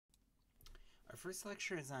first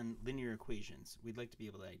lecture is on linear equations. We'd like to be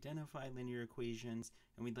able to identify linear equations,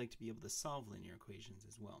 and we'd like to be able to solve linear equations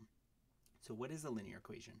as well. So what is a linear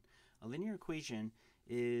equation? A linear equation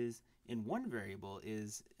is, in one variable,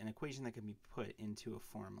 is an equation that can be put into a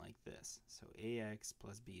form like this. So ax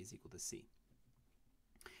plus b is equal to c,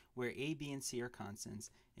 where a, b, and c are constants,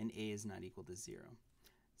 and a is not equal to 0.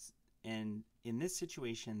 And in this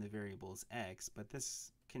situation, the variable is x, but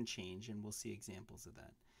this can change, and we'll see examples of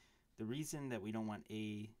that. The reason that we don't want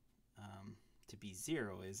a to be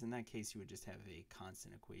 0 is, in that case, you would just have a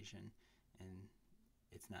constant equation, and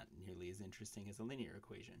it's not nearly as interesting as a linear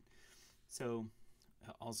equation. So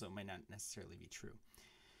also might not necessarily be true.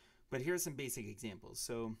 But here are some basic examples.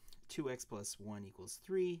 So 2x plus 1 equals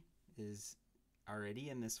 3 is already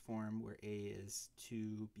in this form, where a is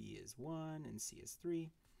 2, b is 1, and c is 3.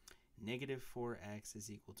 Negative 4x is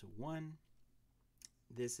equal to 1.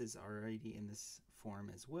 This is already in this form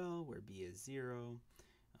as well, where b is 0.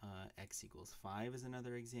 X equals 5 is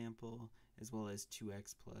another example, as well as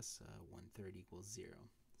 2x plus 1/3 equals 0.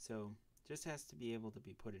 So just has to be able to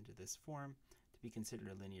be put into this form to be considered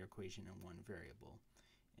a linear equation in one variable.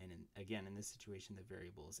 And again, in this situation, the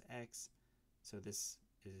variable is x, so this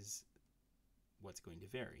is what's going to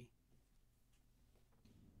vary.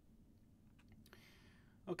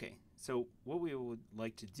 Okay, so what we would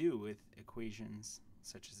like to do with equations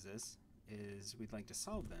such as this is we'd like to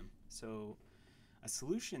solve them. So a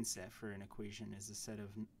solution set for an equation is a set of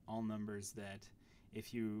all numbers that,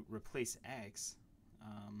 if you replace x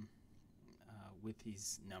with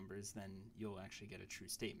these numbers, then you'll actually get a true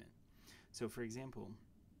statement. So for example,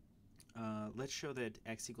 let's show that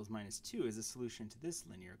x equals -2 is a solution to this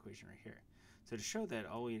linear equation right here. So to show that,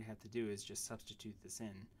 all we'd have to do is just substitute this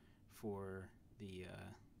in for the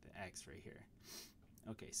x right here.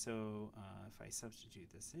 Okay, so if I substitute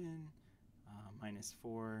this in,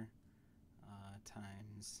 -4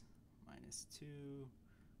 times -2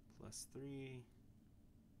 plus 3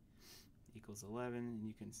 equals 11, and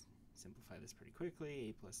you can simplify this pretty quickly.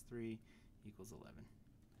 A plus 3 equals 11,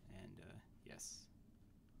 and yes.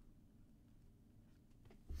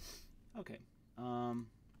 Okay, now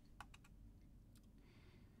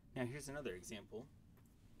here's another example.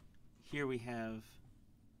 Here we have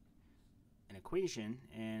an equation,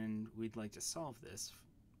 and we'd like to solve this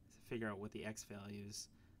to figure out what the x values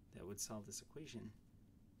that would solve this equation.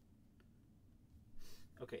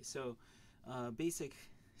 Okay, so basic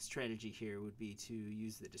strategy here would be to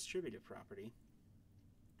use the distributive property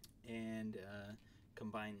and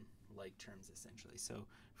combine like terms, essentially. So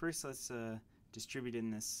first, let's distribute in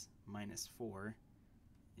this -4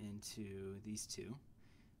 into these two.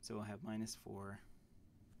 So we'll have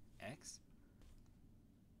 -4x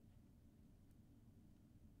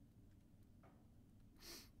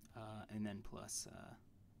and then plus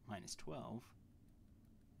 -12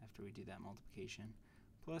 after we do that multiplication,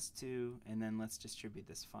 plus 2, and then let's distribute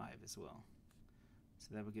this 5 as well.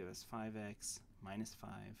 So that would give us 5x minus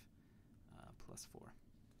 5 plus 4.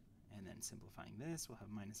 And then simplifying this, we'll have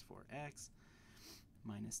 -4x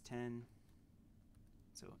minus 10.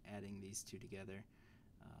 So adding these two together,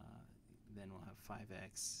 then we'll have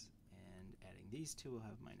 5x, and adding these two, we'll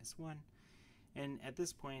have -1. And at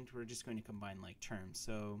this point, we're just going to combine like terms.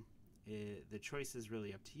 So the choice is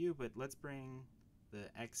really up to you, but let's bring the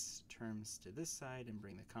x terms to this side and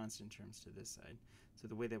bring the constant terms to this side. So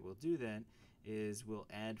the way that we'll do that is we'll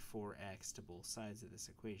add 4x to both sides of this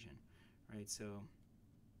equation, right? So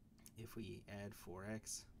if we add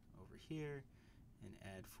 4x over here and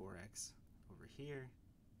add 4x over here,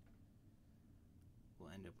 we'll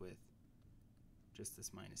end up with just this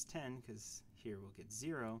 -10, because here we'll get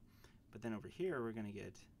 0, but then over here we're going to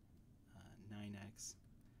get 9x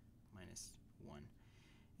minus 1.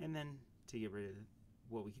 And then to get rid of it,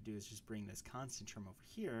 what we could do is just bring this constant term over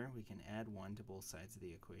here. We can add 1 to both sides of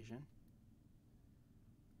the equation.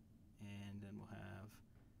 And then we'll have,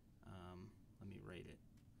 let me write it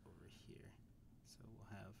over here. So we'll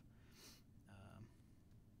have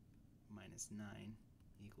 -9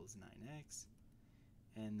 equals 9x.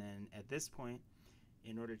 And then at this point,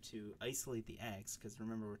 in order to isolate the x, because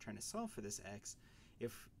remember we're trying to solve for this x,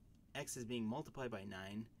 if x is being multiplied by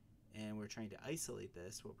 9 and we're trying to isolate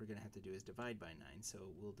this, what we're going to have to do is divide by 9. So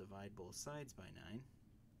we'll divide both sides by 9.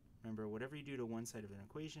 Remember, whatever you do to one side of an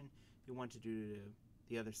equation, you want to do to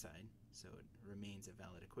the other side, so it remains a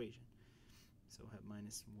valid equation. So we'll have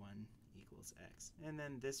 -1 equals x. And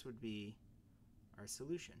then this would be our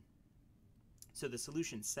solution. So the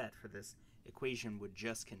solution set for this equation would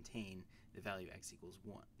just contain the value x equals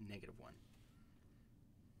 -1.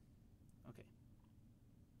 Okay.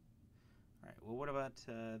 All right, well, what about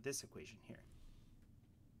this equation here?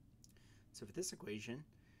 So for this equation,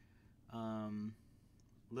 a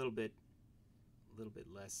little bit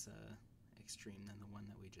less extreme than the one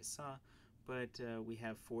that we just saw, but we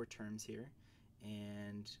have 4 terms here,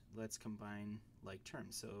 and let's combine like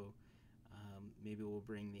terms. So maybe we'll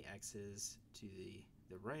bring the x's to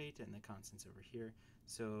the right and the constants over here.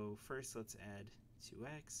 So first let's add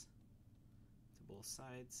 2x to both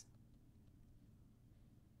sides,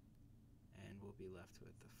 and we'll be left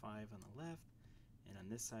with the 5 on the left, and on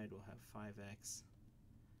this side we'll have 5x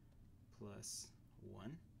plus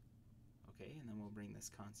 1. Okay, and then we'll bring this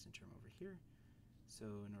constant term over here. So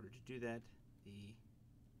in order to do that,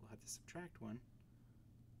 we'll have to subtract 1.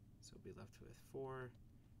 So we'll be left with 4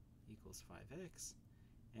 equals 5x.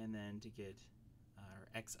 And then to get our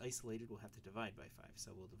x isolated, we'll have to divide by 5.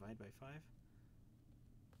 So we'll divide by 5.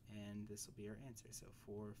 And this will be our answer. So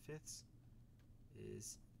 4/5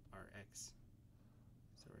 is our x.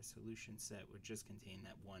 So our solution set would just contain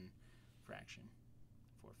that one fraction,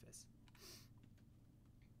 4/5.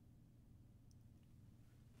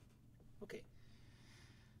 Okay,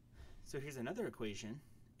 so here's another equation,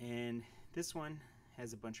 and this one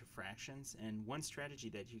has a bunch of fractions, and one strategy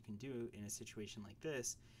that you can do in a situation like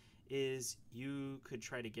this is you could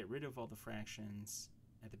try to get rid of all the fractions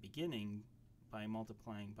at the beginning by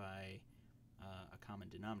multiplying by a common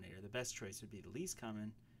denominator. The best choice would be the least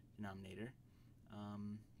common denominator,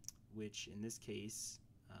 which in this case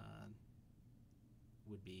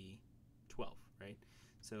would be 12, right?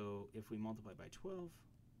 So if we multiply by 12,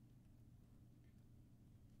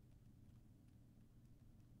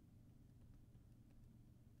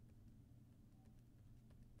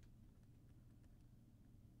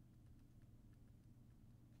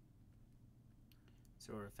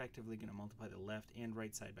 so we're effectively going to multiply the left and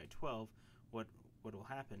right side by 12. What will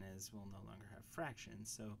happen is we'll no longer have fractions.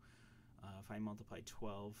 So if I multiply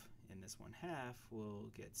 12 in this 1/2, we'll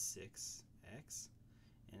get 6x.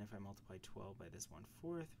 And if I multiply 12 by this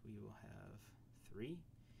 1/4, we will have 3.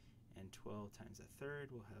 And 12 times a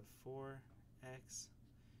third, we'll have 4x.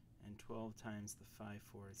 And 12 times the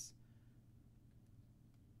 5/4,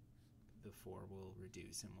 the 4 will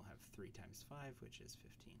reduce, and we'll have 3 times 5, which is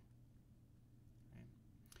 15.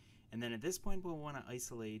 And then at this point, we'll want to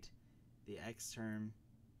isolate the x terms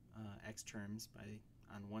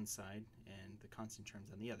on one side and the constant terms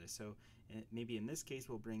on the other. So maybe in this case,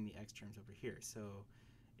 we'll bring the x terms over here. So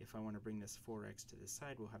if I want to bring this 4x to this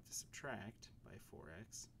side, we'll have to subtract by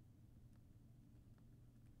 4x.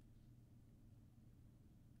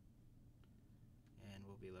 And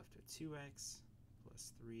we'll be left with 2x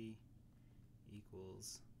plus 3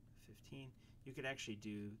 equals 15. You could actually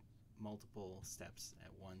do multiple steps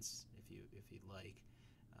at once if you'd like,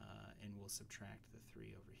 and we'll subtract the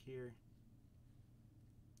 3 over here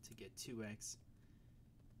to get 2x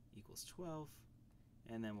equals 12,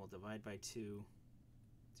 and then we'll divide by 2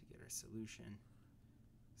 to get our solution.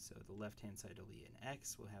 So the left hand side will be an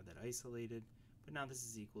x, we'll have that isolated, but now this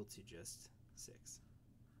is equal to just 6.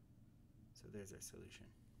 So there's our solution.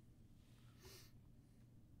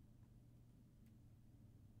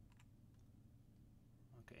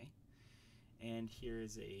 Okay, and here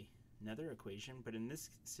is another equation, but in this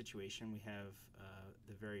situation we have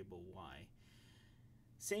the variable y.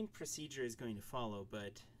 Same procedure is going to follow,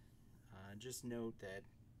 but just note that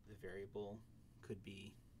the variable could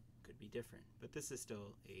be different. But this is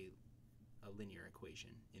still a linear equation.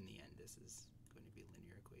 In the end, this is going to be a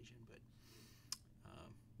linear equation, but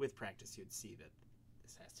with practice you'd see that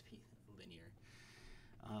this has to be linear.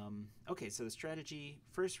 Okay, so the strategy,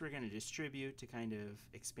 first we're going to distribute to kind of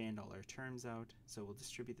expand all our terms out. So we'll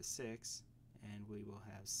distribute the 6, and we will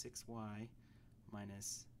have 6y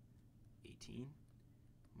minus 18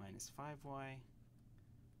 minus 5y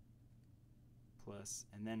plus,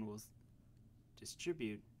 and then we'll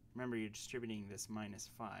distribute. Remember, you're distributing this minus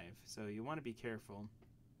 5, so you want to be careful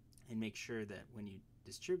and make sure that when you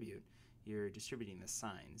distribute, you're distributing the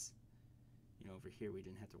signs. You know, over here we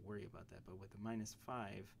didn't have to worry about that, but with the minus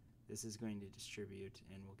 5, this is going to distribute,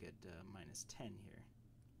 and we'll get minus 10 here.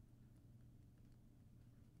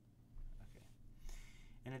 Okay.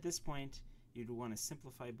 And at this point, you'd want to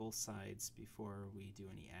simplify both sides before we do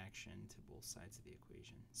any action to both sides of the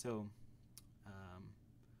equation. So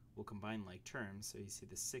we'll combine like terms. So you see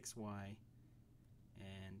the 6y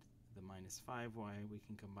and the minus 5y, we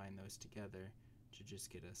can combine those together to just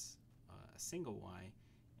get us a single y,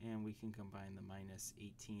 and we can combine the minus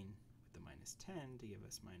 18 with the minus 10 to give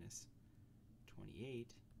us minus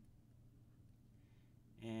 28.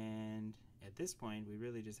 And at this point, we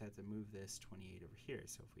really just have to move this 28 over here.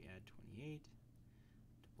 So if we add 28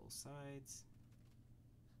 to both sides,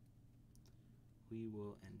 we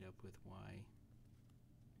will end up with y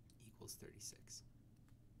equals equals 36.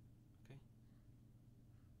 Okay.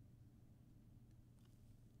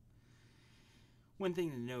 One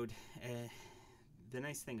thing to note, the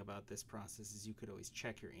nice thing about this process is you could always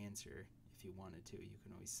check your answer if you wanted to. You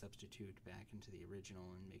can always substitute back into the original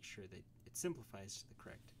and make sure that it simplifies to the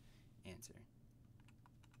correct answer.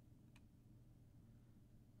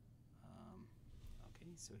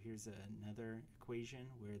 Okay, so here's another equation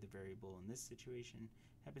where the variable in this situation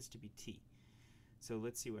happens to be t. So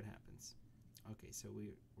let's see what happens. Okay, so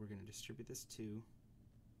we're going to distribute this 2. Okay,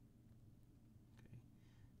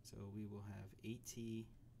 so we will have 8t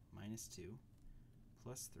minus 2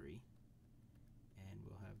 plus 3, and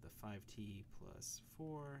we'll have the 5t plus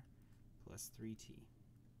 4 plus 3t.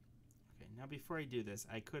 Okay, now before I do this,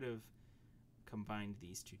 I could have combined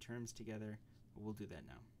these two terms together, but we'll do that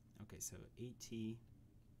now. Okay, so 8t,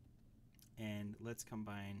 and let's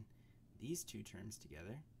combine these two terms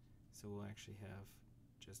together. So we'll actually have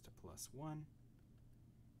just a plus 1,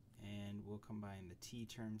 and we'll combine the t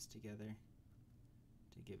terms together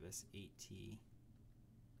to give us 8t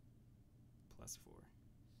plus 4. Oop,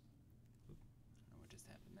 I don't know what just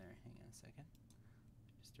happened there. Hang on a second.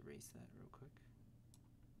 Just erase that real quick.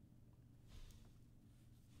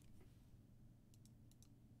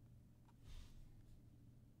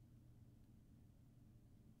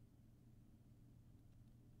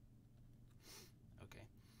 Okay.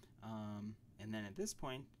 And then at this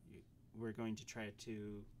point, we're going to try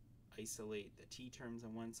to isolate the t terms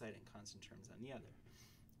on one side and constant terms on the other.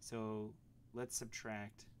 So let's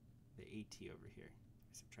subtract the 8t over here.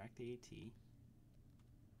 Subtract the 8t,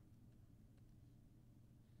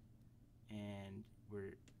 and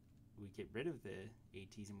we get rid of the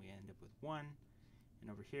 8t's and we end up with 1,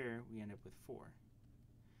 and over here we end up with 4.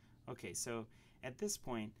 Okay, so at this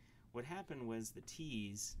point what happened was the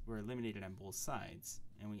t's were eliminated on both sides,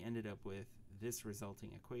 and we ended up with this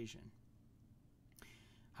resulting equation.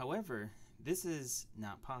 However, this is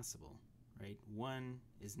not possible, right? 1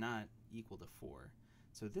 is not equal to 4.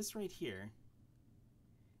 So this right here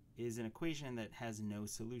is an equation that has no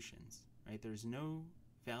solutions, right? There's no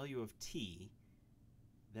value of t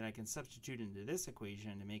that I can substitute into this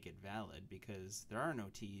equation to make it valid, because there are no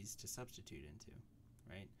t's to substitute into,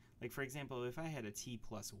 right? Like for example, if I had a t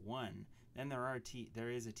plus 1, then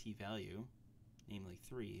there is a t value, namely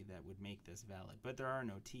 3, that would make this valid. But there are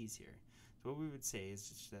no t's here. So what we would say is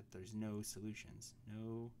just that there's no solutions.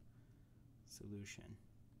 No solution.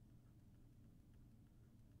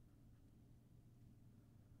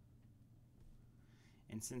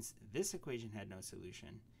 And since this equation had no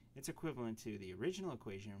solution, it's equivalent to the original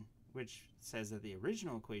equation, which says that the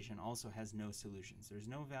original equation also has no solutions. There's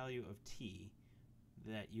no value of t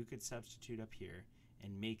that you could substitute up here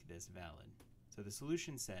and make this valid. So the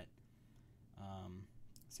solution set,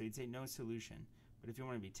 so you'd say no solution. But if you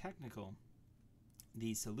want to be technical,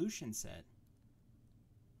 the solution set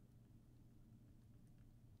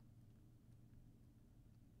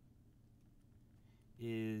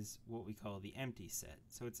is what we call the empty set.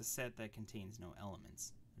 So it's a set that contains no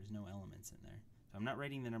elements. There's no elements in there. So I'm not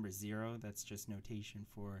writing the number 0. That's just notation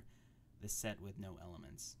for the set with no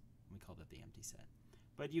elements. We call that the empty set.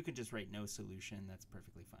 But you could just write no solution. That's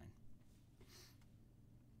perfectly fine.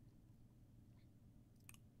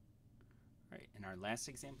 All right, in our last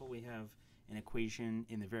example, we have an equation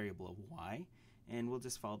in the variable of y, and we'll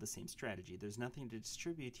just follow the same strategy. There's nothing to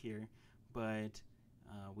distribute here, but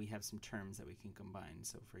we have some terms that we can combine.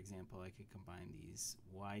 So for example, I could combine these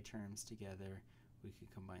y terms together, we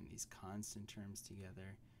could combine these constant terms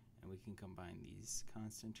together, and we can combine these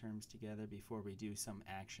constant terms together before we do some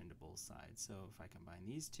action to both sides. So if I combine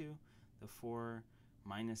these two, the 4y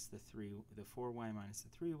minus the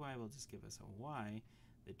 3y will just give us a y,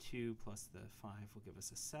 the 2 plus the 5 will give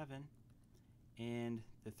us a 7, and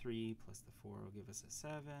the 3 plus the 4 will give us a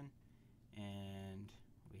 7, and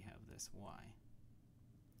we have this y.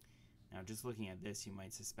 Now just looking at this, you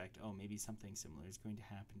might suspect, oh, maybe something similar is going to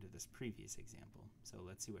happen to this previous example. So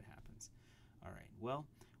let's see what happens. All right, well,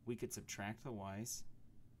 we could subtract the y's.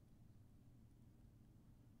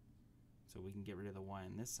 So we can get rid of the y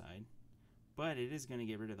on this side. But it is going to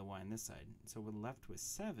get rid of the y on this side. So we're left with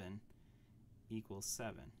 7 equals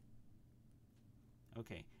 7.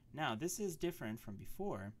 Okay, now this is different from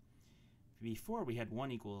before. Before we had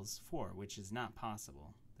 1 equals 4, which is not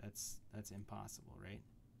possible. That's impossible, right?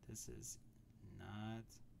 This is not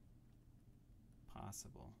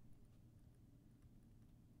possible.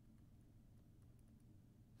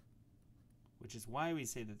 Which is why we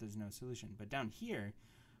say that there's no solution. But down here,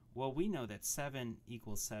 well, we know that 7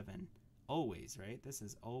 equals 7 always, right? This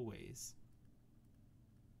is always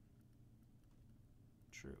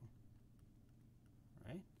true,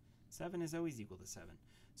 right? 7 is always equal to 7.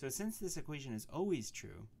 So since this equation is always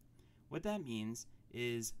true, what that means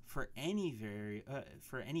is for any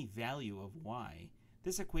value of y,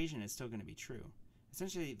 this equation is still going to be true.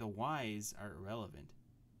 Essentially, the y's are irrelevant.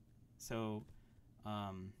 So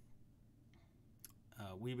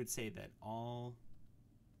we would say that all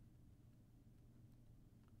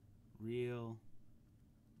real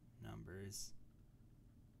numbers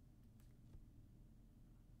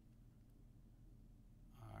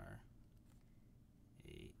are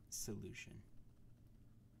a solution.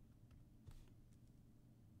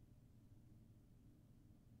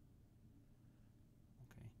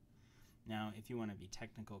 Okay. Now, if you want to be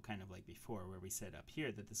technical, kind of like before, where we said up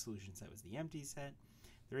here that the solution set was the empty set,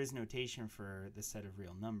 there is notation for the set of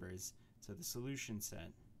real numbers. So the solution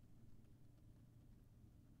set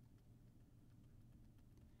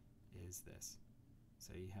is this.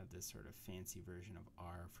 So you have this sort of fancy version of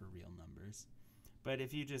R for real numbers. But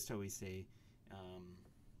if you just always say,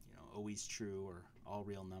 always true or all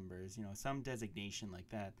real numbers, some designation like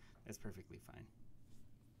that, that's perfectly fine.